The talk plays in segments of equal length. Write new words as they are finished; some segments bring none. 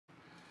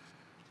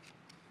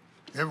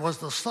It was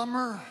the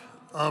summer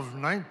of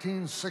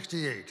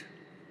 1968.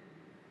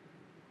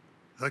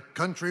 The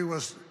country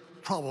was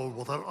troubled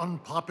with an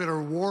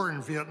unpopular war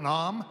in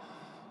Vietnam,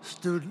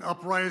 student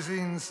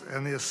uprisings,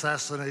 and the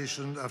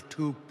assassination of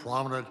two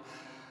prominent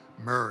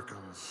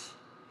Americans.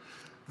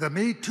 The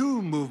Me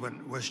Too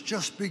movement was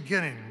just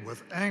beginning,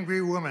 with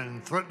angry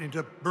women threatening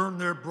to burn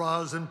their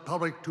bras in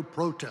public to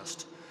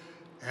protest,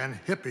 and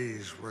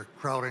hippies were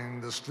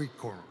crowding the street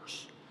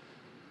corners.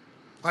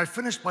 I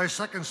finished my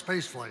second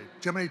spaceflight,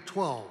 Gemini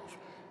 12,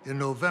 in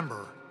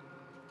November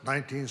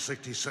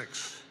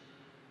 1966.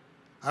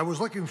 I was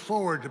looking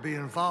forward to being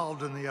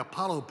involved in the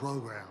Apollo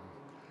program.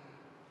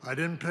 I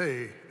didn't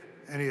pay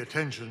any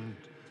attention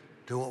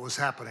to what was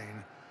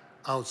happening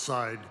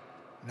outside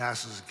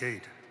NASA's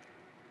gate.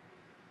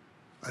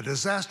 A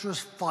disastrous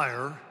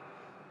fire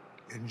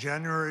in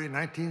January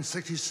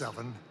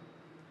 1967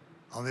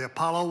 on the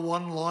Apollo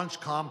 1 launch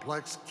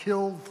complex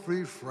killed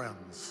 3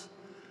 friends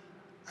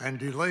and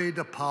delayed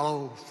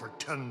Apollo for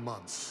 10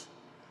 months.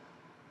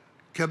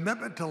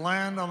 Commitment to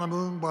land on the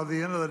moon by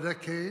the end of the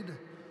decade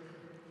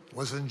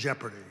was in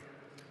jeopardy.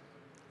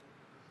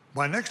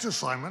 My next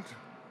assignment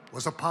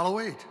was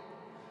Apollo 8,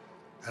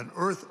 an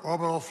Earth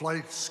orbital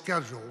flight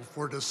scheduled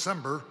for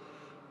December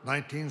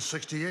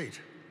 1968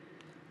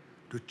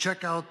 to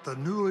check out the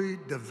newly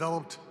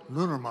developed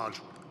lunar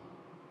module.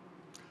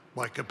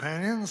 My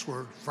companions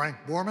were Frank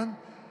Borman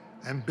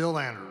and Bill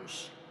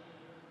Anders.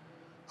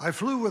 I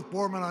flew with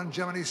Borman on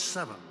Gemini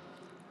 7.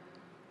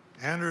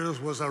 Anders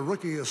was a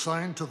rookie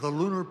assigned to the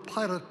lunar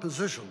pilot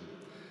position,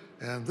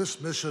 and this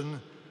mission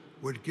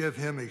would give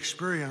him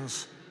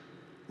experience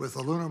with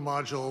the lunar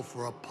module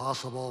for a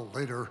possible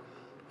later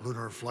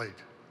lunar flight.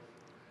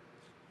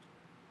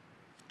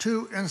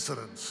 2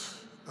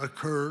 incidents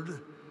occurred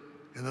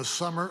in the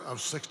summer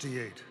of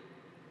 '68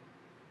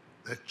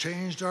 that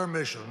changed our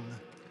mission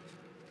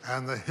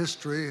and the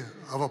history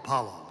of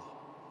Apollo.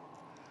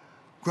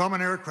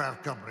 Grumman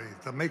Aircraft Company,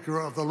 the maker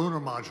of the lunar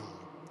module,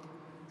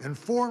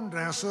 informed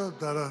NASA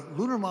that a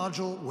lunar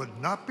module would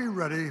not be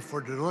ready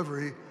for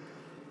delivery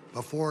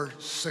before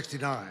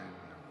 '69.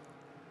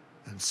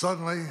 And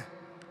suddenly,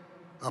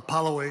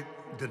 Apollo 8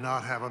 did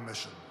not have a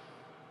mission.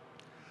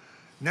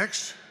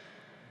 Next,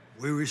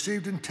 we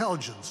received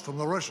intelligence from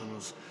the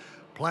Russians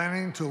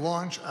planning to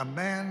launch a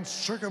manned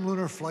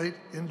circumlunar flight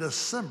in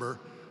December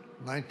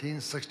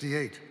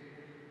 1968.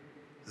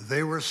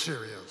 They were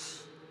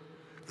serious.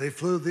 They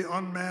flew the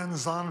unmanned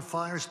Zond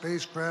 5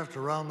 spacecraft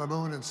around the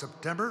moon in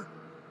September,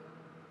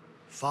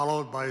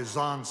 followed by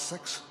Zond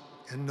 6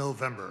 in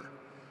November.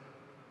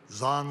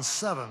 Zond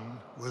 7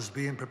 was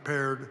being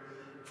prepared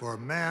for a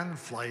manned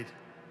flight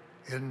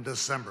in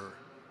December.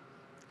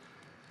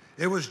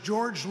 It was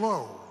George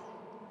Low,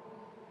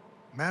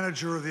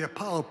 manager of the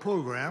Apollo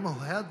program,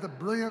 who had the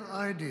brilliant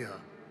idea.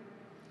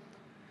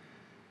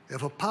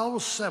 If Apollo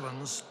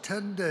 7's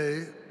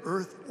 10-day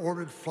Earth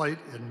orbit flight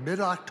in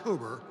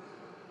mid-October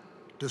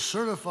to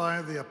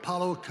certify the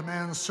Apollo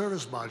Command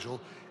Service Module,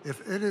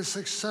 if it is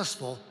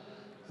successful,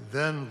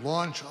 then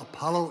launch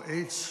Apollo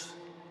 8's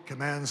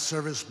Command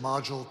Service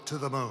Module to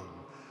the moon,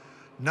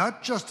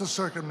 not just to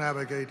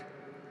circumnavigate,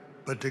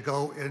 but to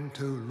go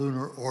into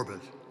lunar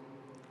orbit.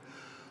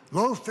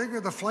 Low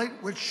figured the flight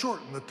would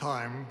shorten the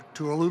time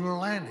to a lunar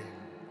landing,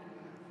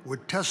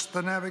 would test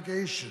the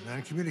navigation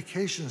and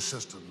communication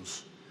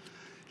systems,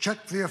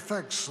 check the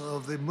effects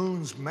of the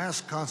moon's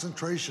mass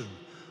concentration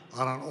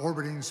on an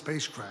orbiting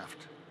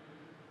spacecraft,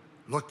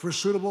 look for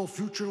suitable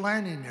future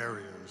landing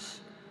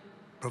areas,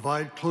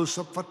 provide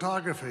close-up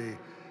photography,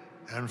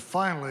 and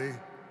finally,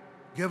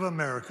 give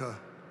America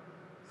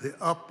the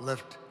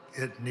uplift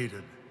it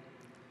needed.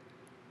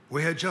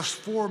 We had just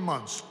 4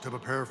 months to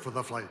prepare for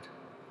the flight.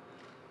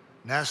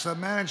 NASA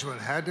management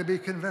had to be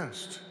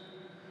convinced.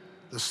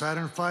 The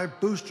Saturn V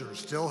booster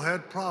still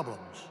had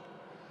problems.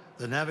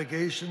 The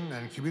navigation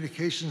and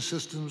communication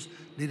systems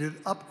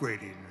needed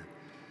upgrading,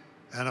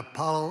 and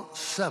Apollo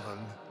 7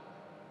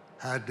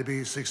 had to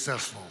be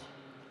successful.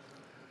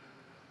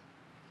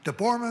 To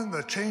Borman,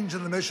 the change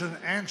in the mission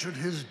answered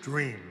his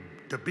dream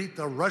to beat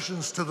the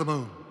Russians to the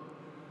moon.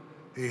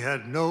 He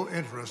had no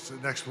interest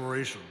in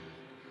exploration.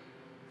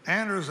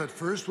 Anders at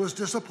first was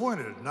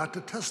disappointed not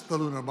to test the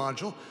lunar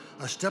module,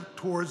 a step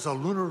towards a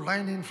lunar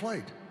landing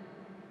flight.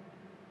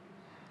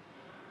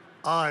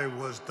 I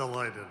was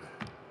delighted.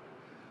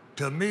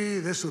 To me,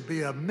 this would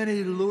be a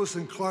mini Lewis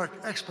and Clark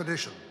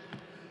expedition,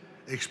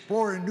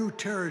 exploring new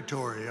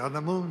territory on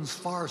the moon's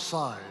far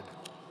side.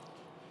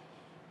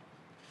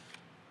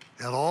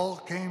 It all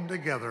came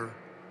together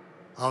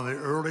on the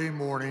early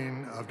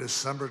morning of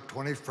December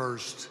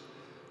 21st,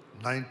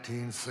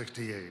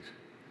 1968.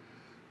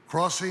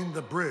 Crossing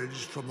the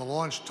bridge from the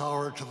launch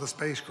tower to the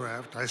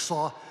spacecraft, I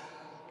saw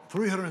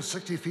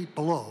 360 feet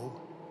below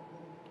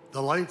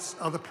the lights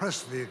of the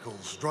press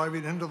vehicles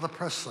driving into the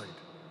press site.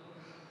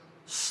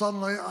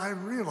 Suddenly, I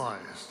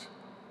realized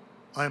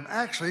I'm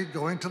actually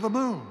going to the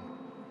moon.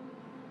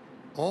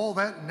 All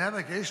that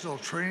navigational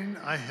training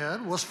I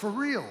had was for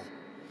real.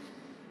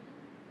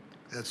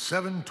 At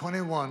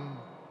 7:21,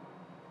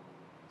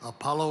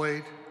 Apollo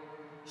 8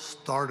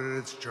 started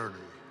its journey.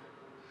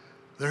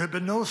 There had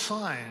been no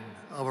sign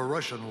of a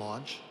Russian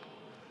launch.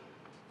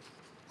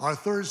 Our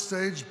third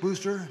stage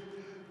booster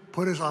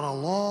put us on a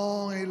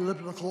long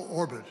elliptical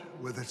orbit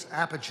with its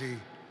apogee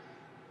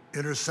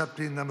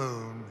intercepting the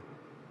moon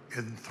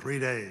in 3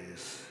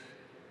 days.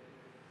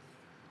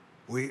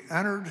 We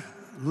entered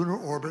lunar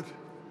orbit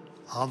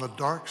on the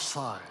dark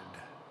side,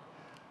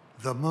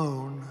 the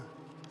moon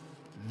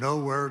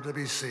nowhere to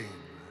be seen.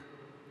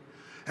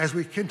 As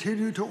we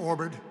continued to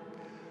orbit,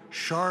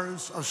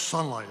 shards of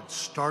sunlight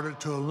started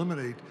to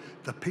illuminate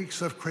the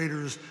peaks of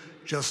craters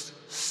just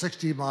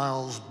 60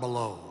 miles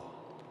below.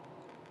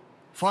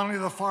 Finally,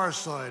 the far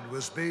side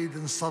was bathed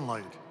in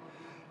sunlight,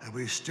 and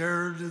we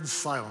stared in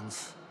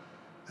silence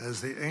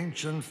as the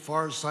ancient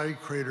far side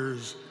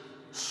craters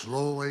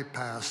slowly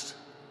passed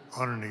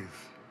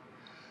underneath.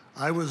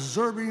 I was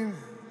observing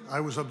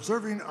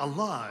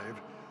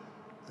alive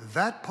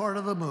that part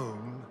of the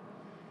moon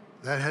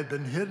that had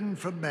been hidden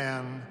from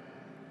man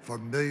for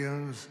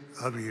millions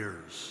of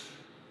years.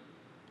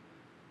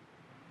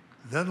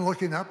 Then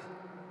looking up,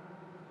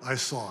 I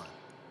saw it,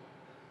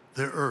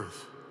 the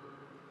Earth,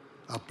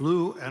 a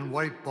blue and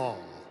white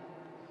ball,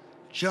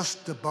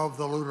 just above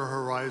the lunar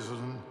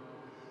horizon,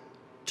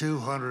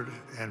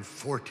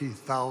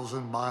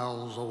 240,000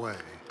 miles away.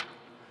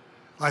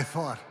 I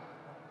thought,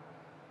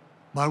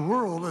 my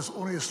world is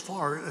only as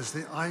far as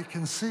the eye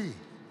can see.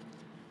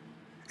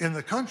 In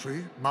the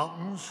country,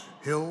 mountains,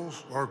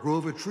 hills, or a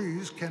grove of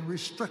trees can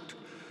restrict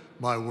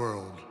my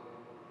world.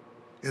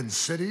 In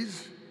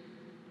cities,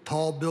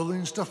 tall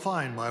buildings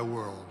define my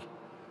world.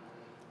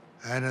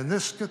 And in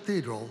this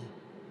cathedral,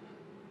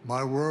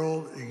 my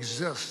world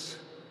exists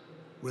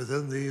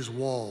within these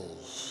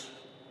walls.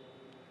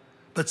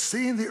 But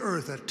seeing the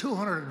Earth at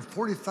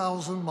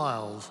 240,000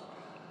 miles,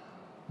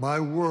 my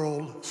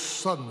world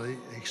suddenly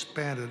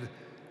expanded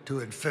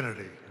to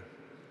infinity.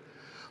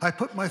 I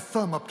put my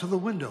thumb up to the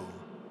window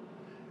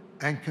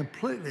and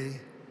completely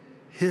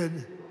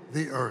hid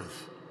the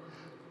Earth.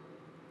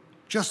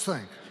 Just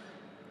think,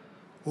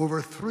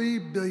 over 3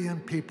 billion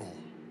people,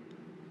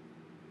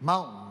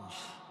 mountains,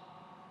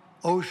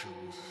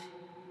 oceans,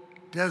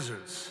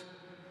 deserts,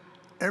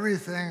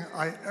 everything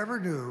I ever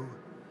knew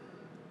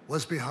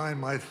was behind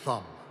my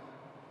thumb.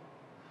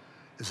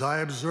 As I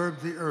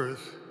observed the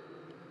Earth,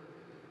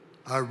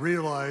 I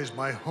realized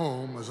my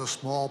home was a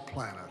small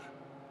planet,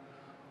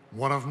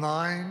 one of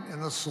 9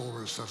 in the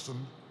solar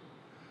system.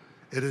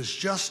 It is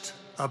just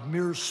a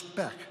mere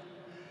speck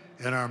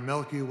in our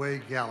Milky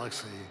Way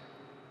galaxy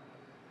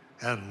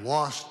and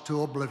lost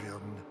to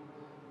oblivion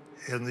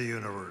in the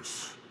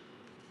universe.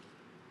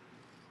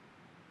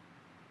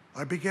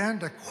 I began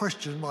to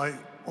question my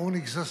own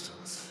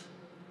existence.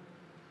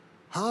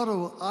 How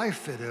do I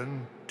fit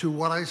in to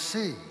what I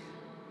see?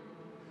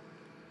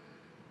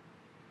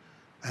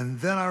 And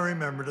then I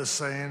remembered a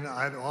saying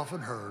I'd often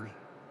heard,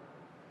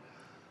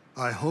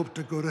 I hope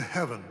to go to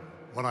heaven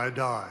when I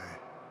die.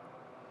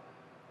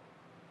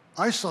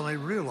 I suddenly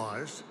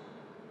realized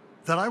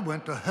that I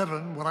went to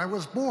heaven when I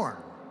was born.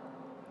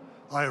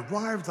 I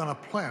arrived on a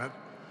planet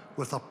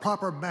with a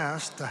proper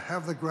mass to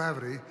have the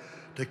gravity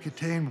to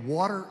contain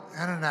water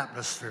and an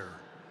atmosphere,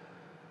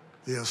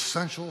 the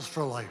essentials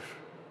for life.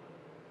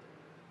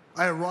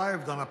 I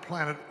arrived on a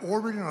planet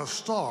orbiting a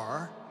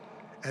star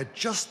at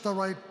just the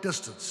right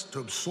distance to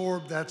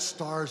absorb that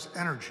star's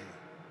energy,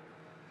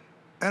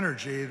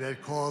 energy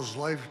that caused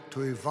life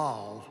to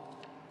evolve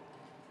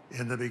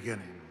in the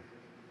beginning.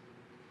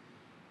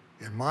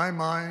 In my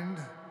mind,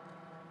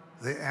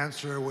 the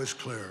answer was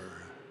clear.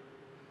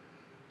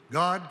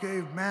 God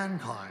gave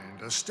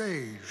mankind a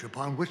stage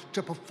upon which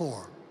to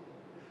perform.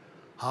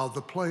 How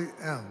the play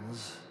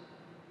ends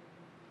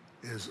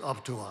is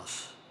up to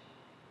us.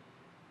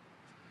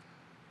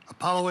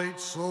 Apollo 8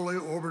 slowly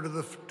orbited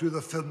to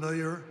the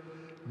familiar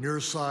near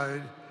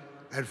side,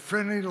 and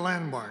friendly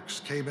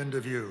landmarks came into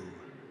view.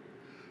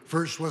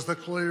 First was the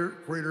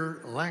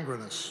crater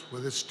Langrenus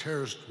with its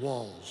terraced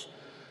walls,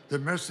 the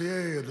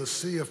Messier and the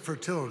Sea of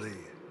Fertility.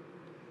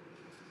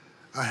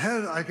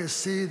 Ahead, I could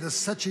see the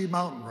Secchi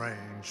mountain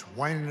range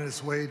winding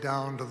its way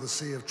down to the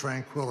Sea of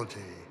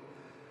Tranquility.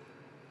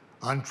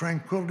 On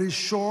Tranquility's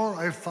shore,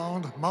 I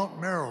found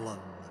Mount Marilyn,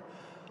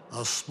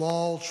 a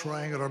small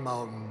triangular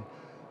mountain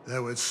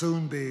that would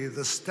soon be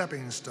the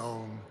stepping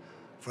stone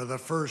for the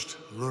first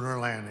lunar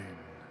landing.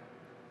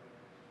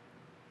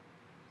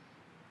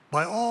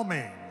 By all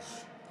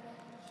means,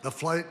 the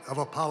flight of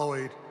Apollo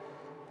 8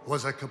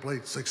 was a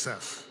complete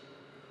success.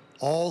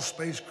 All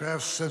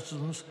spacecraft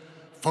systems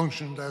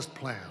functioned as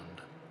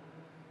planned.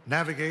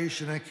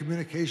 Navigation and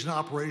communication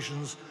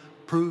operations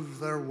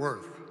proved their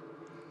worth.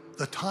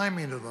 The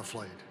timing of the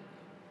flight,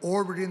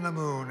 orbiting the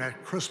moon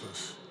at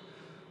Christmas,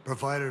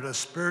 provided a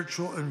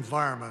spiritual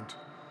environment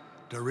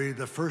to read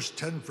the first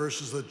 10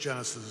 verses of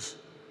Genesis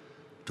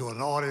to an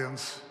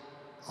audience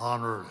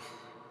on Earth.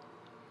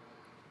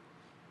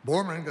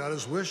 Borman got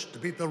his wish to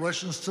beat the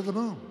Russians to the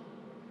moon.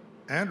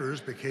 Anders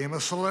became a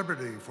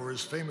celebrity for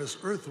his famous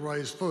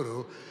Earthrise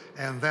photo,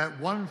 and that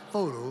one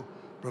photo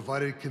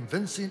provided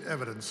convincing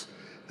evidence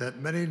that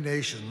many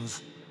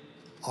nations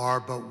are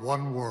but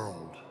one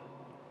world.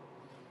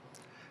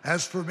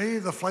 As for me,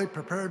 the flight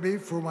prepared me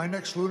for my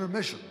next lunar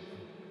mission,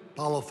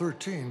 Apollo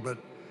 13, but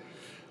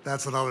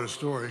that's another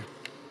story.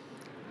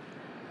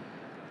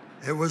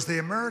 It was the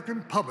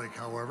American public,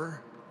 however,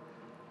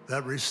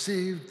 that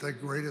received the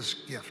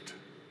greatest gift.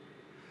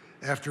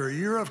 After a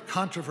year of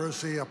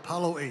controversy,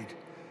 Apollo 8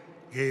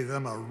 gave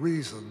them a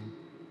reason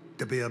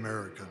to be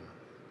American.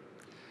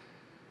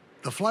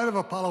 The flight of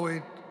Apollo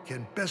 8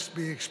 can best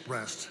be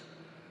expressed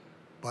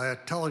by a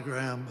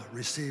telegram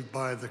received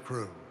by the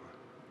crew.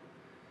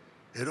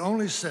 It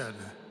only said,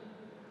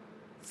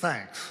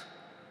 "Thanks,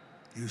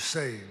 you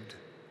saved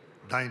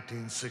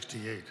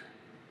 1968."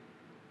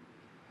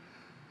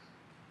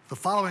 The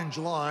following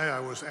July, I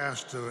was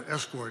asked to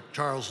escort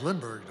Charles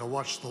Lindbergh to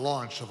watch the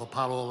launch of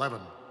Apollo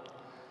 11.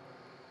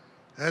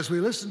 As we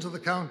listened to the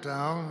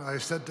countdown, I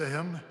said to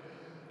him,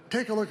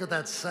 "Take a look at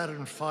that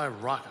Saturn V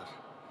rocket.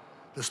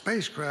 The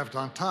spacecraft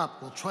on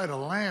top will try to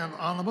land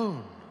on the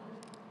moon."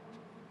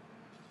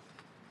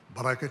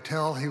 But I could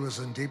tell he was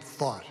in deep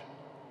thought,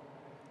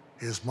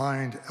 his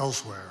mind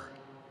elsewhere.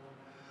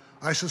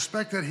 I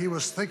suspected he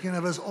was thinking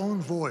of his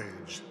own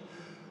voyage,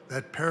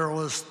 that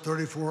perilous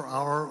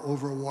 34-hour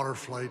overwater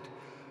flight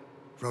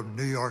from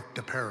New York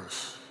to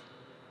Paris.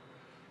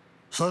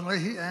 Suddenly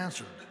he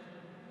answered,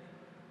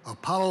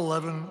 "Apollo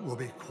 11 will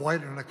be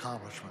quite an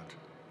accomplishment.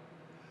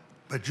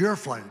 But your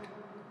flight,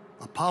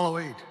 Apollo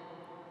 8,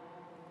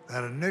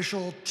 that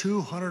initial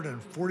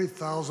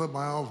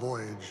 240,000-mile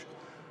voyage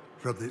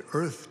from the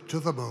Earth to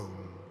the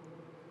moon,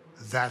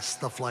 that's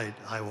the flight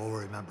I will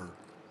remember."